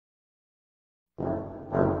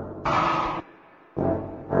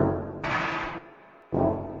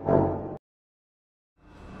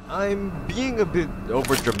I'm being a bit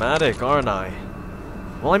overdramatic, aren't I?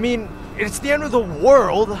 Well, I mean, it's the end of the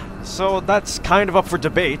world, so that's kind of up for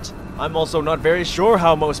debate. I'm also not very sure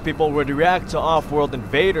how most people would react to off-world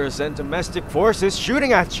invaders and domestic forces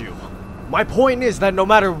shooting at you. My point is that no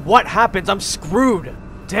matter what happens, I'm screwed.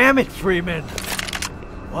 Damn it, Freeman.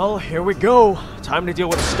 Well, here we go. Time to deal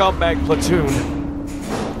with a scumbag platoon.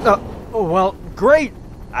 Well, great.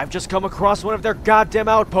 I've just come across one of their goddamn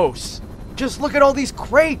outposts. Just look at all these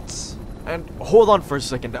crates! And hold on for a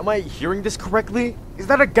second, am I hearing this correctly? Is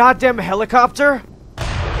that a goddamn helicopter?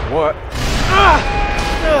 What?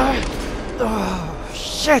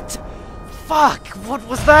 Shit! Fuck! What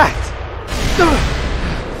was that?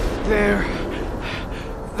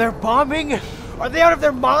 They're bombing? Are they out of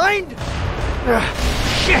their mind?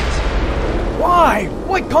 Shit! Why?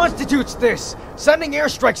 What constitutes this? Sending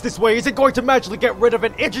airstrikes this way isn't going to magically get rid of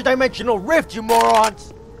an interdimensional rift, you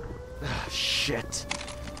morons! Shit.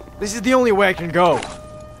 This is the only way I can go.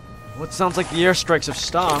 Well, it sounds like the airstrikes have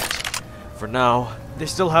stopped. For now, they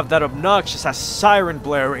still have that obnoxious ass siren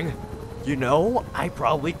blaring. You know, I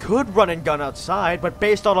probably could run and gun outside, but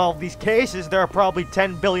based on all of these cases, there are probably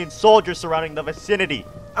 10 billion soldiers surrounding the vicinity.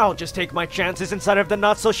 I'll just take my chances inside of the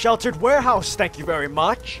not-so-sheltered warehouse, thank you very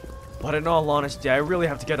much. But in all honesty, I really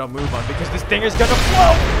have to get a move on because this thing is gonna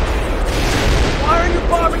blow! Why are you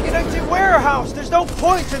bombing an empty warehouse? There's no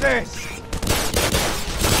point to this!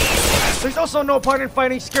 There's also no point in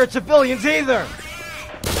fighting scared civilians either!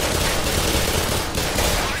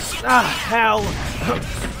 Ah, hell!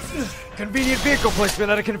 Convenient vehicle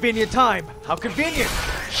placement at a convenient time. How convenient?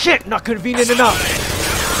 Shit, not convenient enough!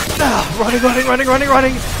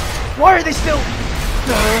 Running! Why are they still...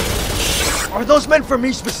 Are those meant for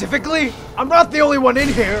me specifically? I'm not the only one in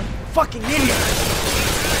here! Fucking idiot!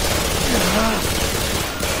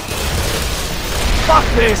 Fuck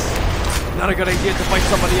this! Not a good idea to fight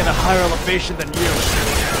somebody at a higher elevation than you.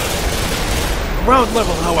 Ground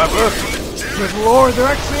level, however. Good lord, they're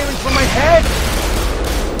actually aiming for my head!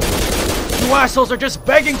 You assholes are just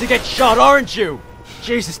begging to get shot, aren't you?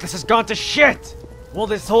 Jesus, this has gone to shit! Well,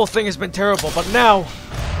 this whole thing has been terrible, but now...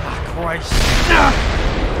 Ah, Christ.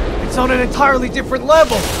 It's on an entirely different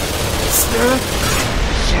level!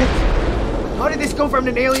 Shit! How did this go from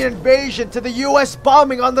an alien invasion to the US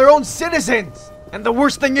bombing on their own citizens? And the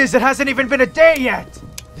worst thing is, it hasn't even been a day yet!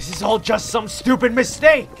 This is all just some stupid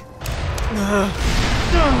mistake!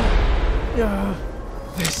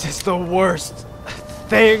 This is the worst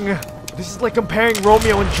thing. This is like comparing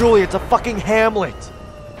Romeo and Juliet to fucking Hamlet.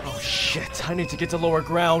 Oh shit, I need to get to lower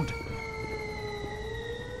ground.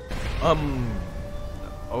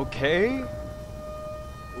 Okay?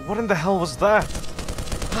 What in the hell was that?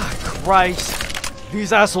 Ah, Christ.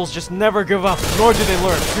 These assholes just never give up, nor do they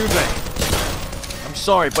learn, do they? I'm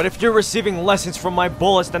sorry, but if you're receiving lessons from my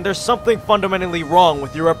bullets, then there's something fundamentally wrong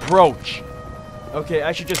with your approach. Okay,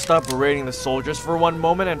 I should just stop berating the soldiers for one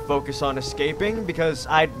moment and focus on escaping, because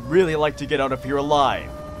I'd really like to get out of here alive.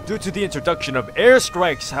 Due to the introduction of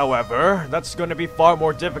airstrikes, however, that's going to be far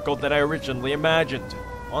more difficult than I originally imagined.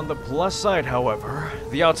 On the plus side, however,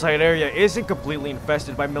 the outside area isn't completely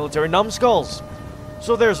infested by military numbskulls.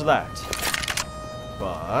 So there's that.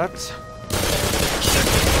 But...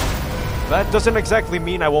 that doesn't exactly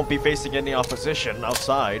mean I won't be facing any opposition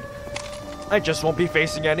outside. I just won't be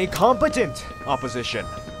facing any competent opposition.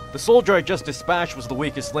 The soldier I just dispatched was the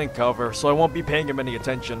weakest link, however, so I won't be paying him any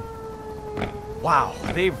attention. Wow,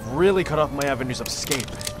 they've really cut off my avenues of escape.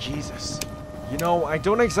 Jesus. You know, I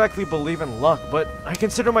don't exactly believe in luck, but I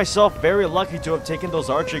consider myself very lucky to have taken those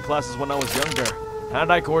archery classes when I was younger.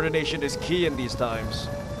 Hand-eye coordination is key in these times.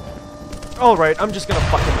 Alright, I'm just gonna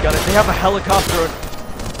fucking gun it. They have a helicopter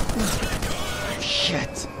and...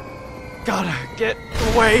 shit. Gotta get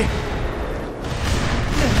away.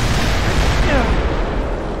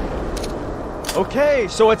 Okay,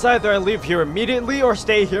 so it's either I leave here immediately or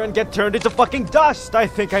stay here and get turned into fucking dust. I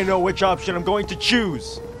think I know which option I'm going to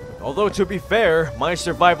choose. Although, to be fair, my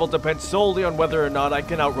survival depends solely on whether or not I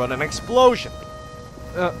can outrun an explosion.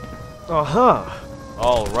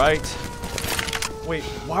 Alright. Wait,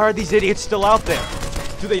 why are these idiots still out there?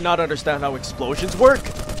 Do they not understand how explosions work?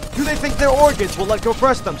 Do they think their organs will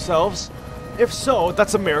compress themselves? If so,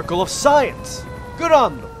 that's a miracle of science. Good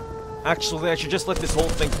on them. Actually, I should just let this whole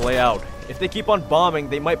thing play out. If they keep on bombing,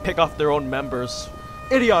 they might pick off their own members.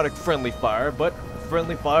 Idiotic friendly fire, but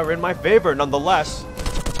friendly fire in my favor nonetheless.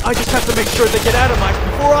 I just have to make sure they get atomized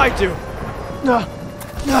before I do.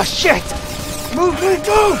 Shit! Move! Get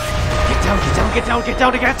down!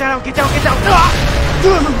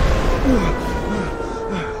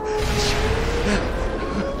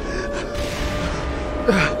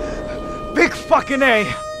 Fucking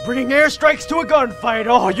A. Bringing airstrikes to a gunfight.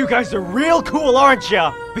 Oh, you guys are real cool, aren't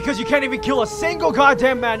ya? Because you can't even kill a single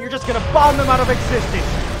goddamn man, you're just gonna bomb them out of existence.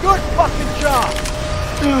 Good fucking job.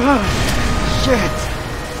 Shit.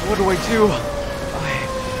 What do I do?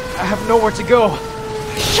 I have nowhere to go.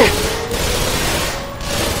 Shit.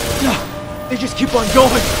 They just keep on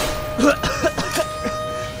going.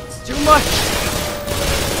 It's too much.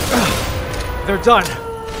 They're done.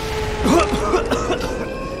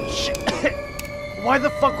 Shit. Why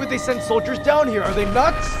the fuck would they send soldiers down here? Are they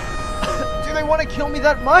nuts? Do they want to kill me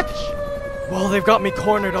that much? Well, they've got me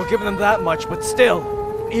cornered, I'll give them that much, but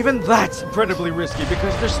still. Even that's incredibly risky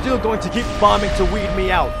because they're still going to keep bombing to weed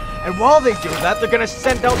me out. And while they do that, they're gonna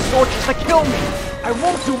send out soldiers to kill me. I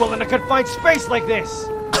won't do well in a confined space like this.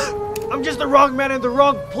 I'm just the wrong man in the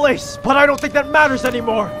wrong place, but I don't think that matters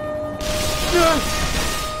anymore.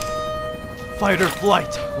 Fight or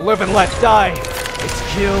flight, live and let die. It's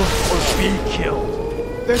kill or be killed.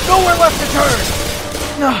 There's nowhere left to turn.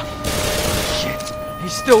 Shit,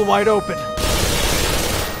 he's still wide open.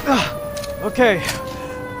 Okay,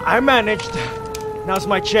 I managed. Now's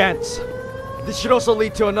my chance. This should also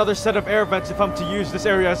lead to another set of air vents if I'm to use this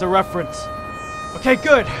area as a reference. Okay,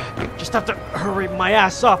 good. Just have to hurry my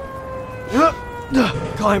ass up.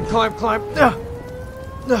 Climb, climb, climb.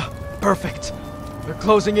 Perfect. They're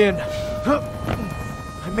closing in.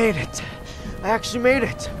 I made it. I actually made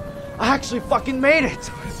it. I actually fucking made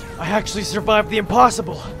it. I actually survived the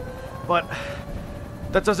impossible. But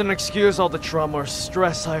that doesn't excuse all the trauma or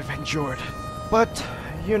stress I've endured. But,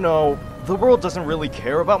 you know, the world doesn't really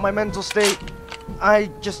care about my mental state.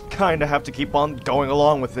 I just kinda have to keep on going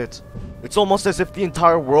along with it. It's almost as if the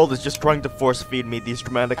entire world is just trying to force feed me these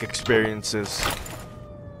dramatic experiences.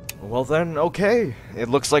 Well then, okay. It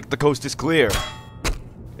looks like the coast is clear.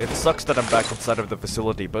 It sucks that I'm back inside of the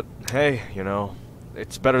facility, but hey, you know,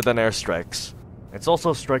 it's better than airstrikes. It's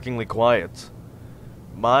also strikingly quiet.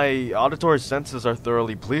 My auditory senses are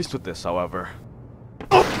thoroughly pleased with this, however.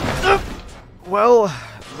 Well,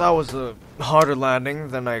 that was a harder landing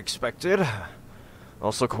than I expected.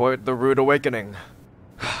 Also quite the rude awakening.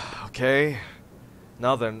 Okay,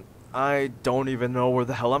 now then, I don't even know where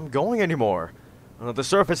the hell I'm going anymore. The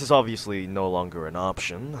surface is obviously no longer an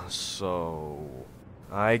option, so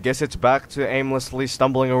I guess it's back to aimlessly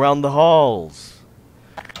stumbling around the halls.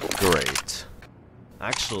 Great.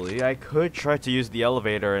 Actually, I could try to use the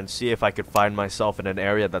elevator and see if I could find myself in an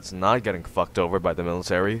area that's not getting fucked over by the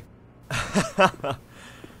military.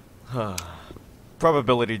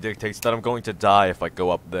 Probability dictates that I'm going to die if I go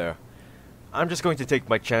up there. I'm just going to take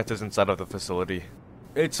my chances inside of the facility.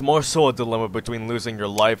 It's more so a dilemma between losing your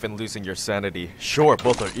life and losing your sanity. Sure,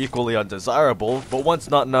 both are equally undesirable, but one's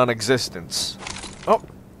not non-existence. Oh,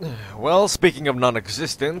 well, speaking of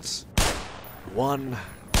non-existence... 1,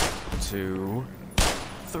 2,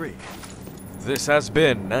 3. This has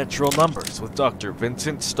been Natural Numbers with Dr.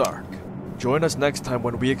 Vincent Stark. Join us next time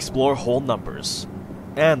when we explore whole numbers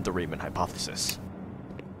and the Riemann hypothesis.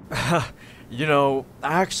 You know,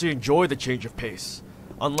 I actually enjoy the change of pace.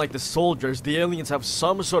 Unlike the soldiers, the aliens have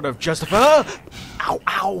some sort of Ow,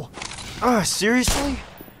 ow! Seriously?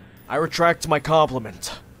 I retract my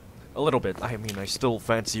compliment. A little bit. I mean, I still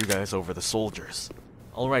fancy you guys over the soldiers.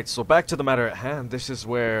 Alright, so back to the matter at hand. This is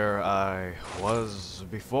where I was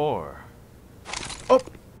before. Oh!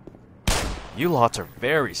 You lots are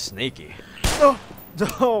very sneaky.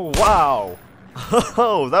 Oh, wow!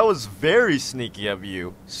 Oh, that was very sneaky of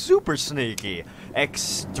you. Super sneaky.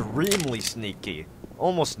 Extremely sneaky.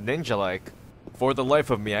 Almost ninja-like. For the life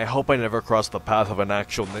of me, I hope I never cross the path of an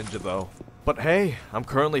actual ninja, though. But hey, I'm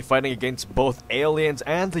currently fighting against both aliens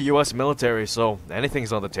and the US military, so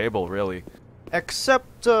anything's on the table, really.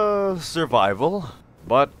 Except, survival.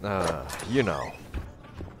 But, you know.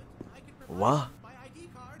 What?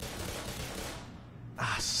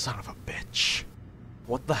 Ah, son of a bitch.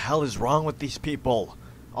 What the hell is wrong with these people?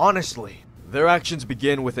 Honestly. Their actions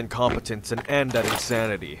begin with incompetence and end at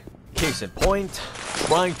insanity. Case in point,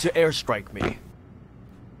 trying to airstrike me.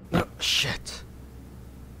 Shit.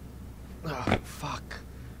 Oh, fuck.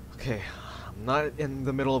 Okay, I'm not in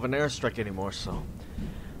the middle of an airstrike anymore, so...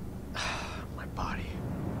 my body.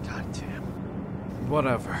 God damn.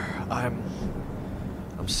 Whatever.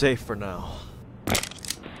 I'm safe for now.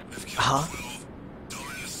 Huh?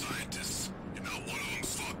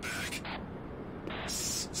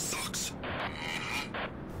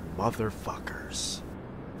 Motherfuckers.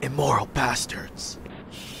 Immoral bastards.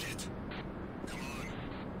 Shit. Come on.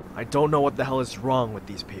 I don't know what the hell is wrong with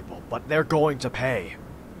these people, but they're going to pay.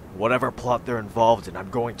 Whatever plot they're involved in,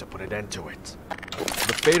 I'm going to put an end to it.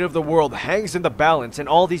 The fate of the world hangs in the balance, and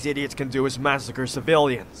all these idiots can do is massacre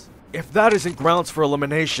civilians. If that isn't grounds for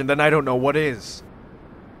elimination, then I don't know what is.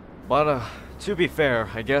 But, to be fair,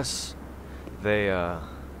 I guess they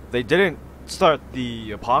didn't start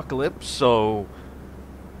the apocalypse, so,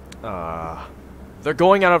 they're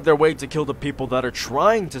going out of their way to kill the people that are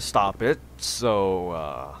trying to stop it,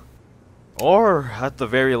 so, or, at the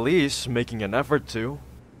very least, making an effort to.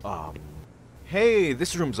 Hey,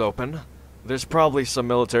 this room's open. There's probably some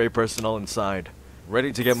military personnel inside.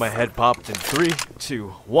 Ready to get my head popped in 3, 2,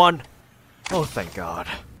 1. Oh, thank God.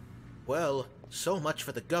 Well, so much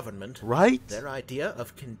for the government. Right? Their idea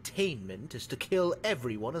of containment is to kill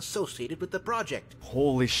everyone associated with the project.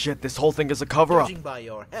 Holy shit, this whole thing is a cover-up. Judging by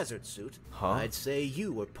your hazard suit, I'd say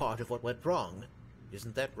you were part of what went wrong.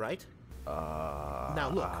 Isn't that right? Now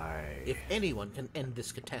look, if anyone can end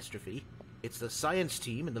this catastrophe, it's the science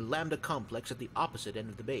team in the Lambda complex at the opposite end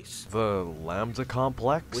of the base. The Lambda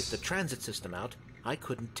complex? With the transit system out, I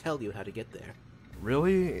couldn't tell you how to get there.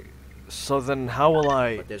 Really? So then how will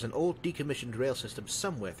I... But there's an old decommissioned rail system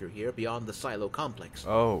somewhere through here beyond the silo complex.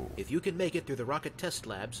 Oh. If you can make it through the rocket test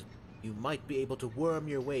labs, you might be able to worm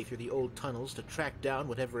your way through the old tunnels to track down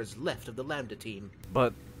whatever is left of the Lambda team.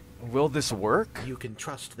 But will this work? You can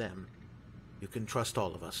trust them. You can trust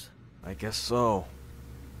all of us. I guess so.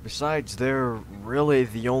 Besides, they're really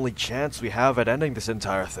the only chance we have at ending this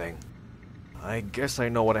entire thing. I guess I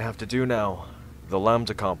know what I have to do now. The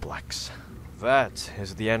Lambda complex. That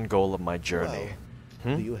is the end goal of my journey.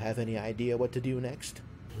 Well, do you have any idea what to do next?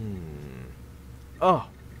 Oh.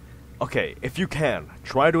 Okay, if you can,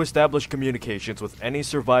 try to establish communications with any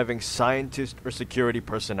surviving scientist or security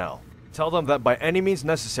personnel. Tell them that by any means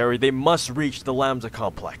necessary, they must reach the Lambda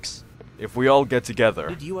complex. If we all get together.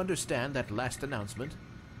 Did you understand that last announcement?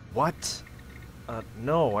 What?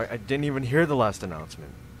 No, I didn't even hear the last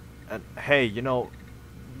announcement. And hey, you know,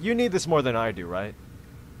 you need this more than I do, right?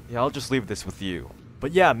 Yeah, I'll just leave this with you.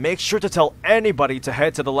 But yeah, make sure to tell anybody to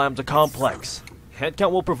head to the Lambda complex.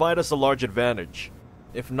 Headcount will provide us a large advantage.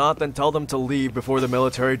 If not, then tell them to leave before the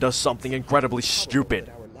military does something incredibly stupid.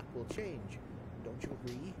 Our luck will change. Don't you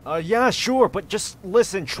agree? Yeah, sure, but just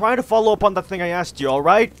listen, try to follow up on that thing I asked you,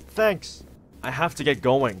 alright? Thanks. I have to get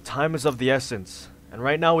going. Time is of the essence. And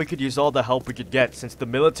right now we could use all the help we could get since the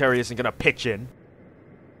military isn't gonna pitch in.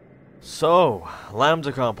 So,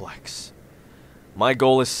 Lambda complex. My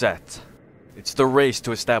goal is set. It's the race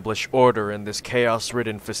to establish order in this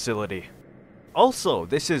chaos-ridden facility. Also,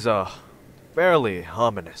 this is, fairly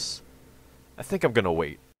ominous. I think I'm gonna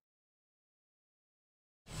wait.